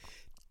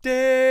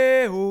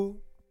Day-o,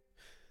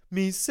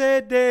 me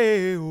say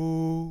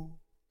day-o.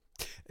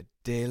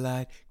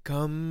 Daylight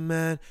come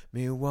and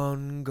me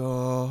one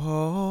go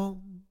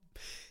home.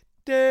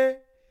 Day,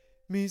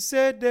 me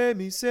say day,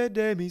 me say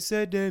day, me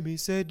say day, me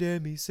say day,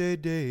 me say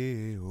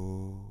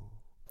day-o.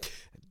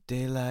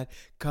 Daylight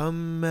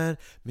come and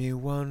me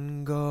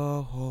one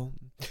go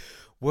home.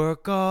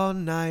 Work all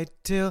night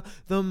till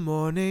the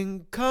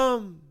morning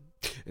come.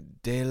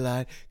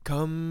 Daylight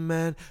come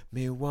and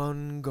me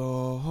one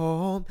go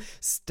home.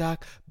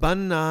 Stack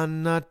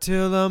banana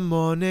till the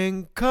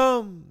morning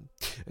come.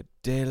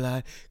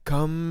 Daylight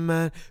come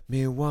and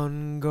me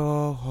one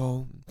go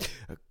home.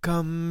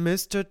 Come,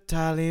 Mr.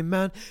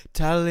 Tallyman,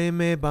 tally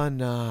me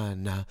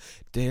banana.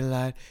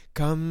 Daylight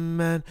come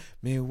and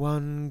me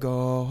one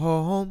go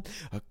home.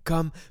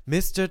 Come,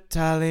 Mr.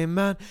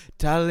 Tallyman,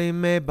 tally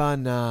me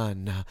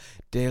banana.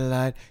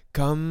 Daylight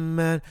come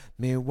and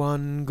me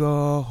one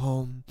go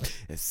home.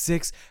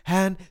 6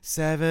 hand,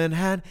 7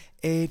 hand,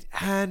 8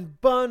 hand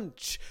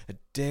bunch.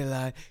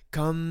 Daylight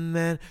come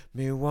and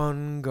me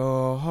one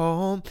go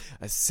home.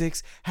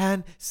 6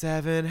 hand,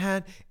 7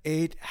 hand,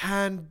 8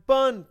 hand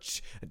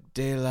bunch.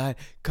 Daylight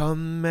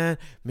come and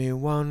me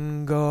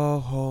one go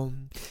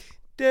home.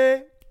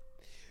 Day,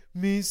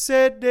 me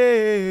say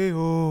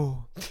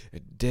day-o.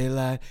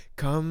 Daylight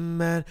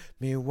come and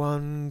me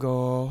one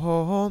go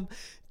home.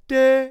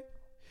 Day,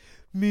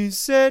 me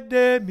say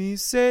day, me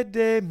say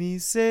day, me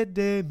say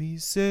day, me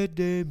say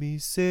day, me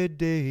say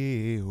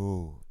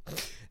day-o.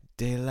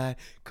 Daylight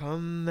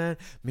come and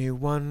me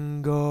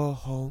one go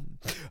home.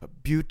 A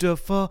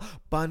beautiful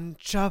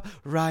bunch of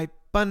ripe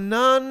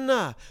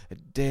banana.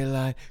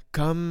 Daylight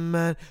come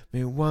and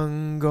me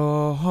one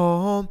go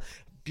home.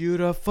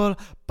 Beautiful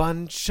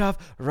bunch of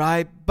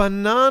ripe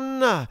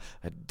banana.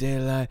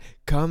 Daylight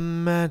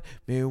come and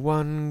me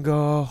one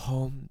go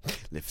home.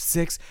 Lift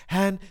 6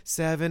 hand,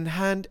 7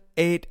 hand,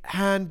 8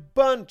 hand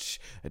bunch.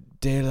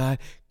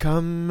 Daylight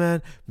come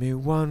and me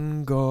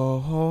one go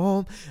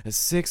home.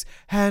 6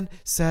 hand,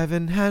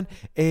 7 hand,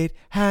 8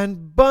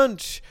 hand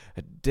bunch.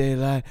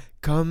 Daylight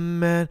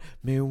come and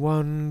me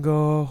one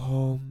go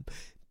home.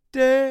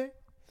 Day,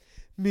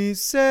 me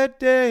say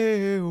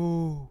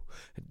day-o.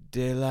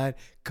 Daylight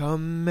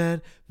come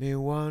and me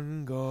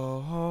one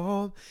go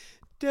home.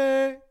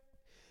 Day,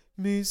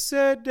 me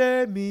say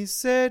day, me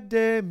say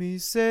day, me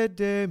say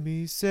day,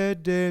 me say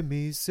day,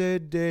 me say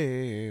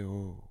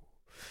day-o.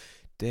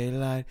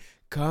 Daylight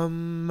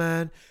come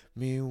and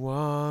me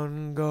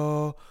one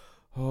go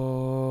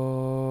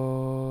home.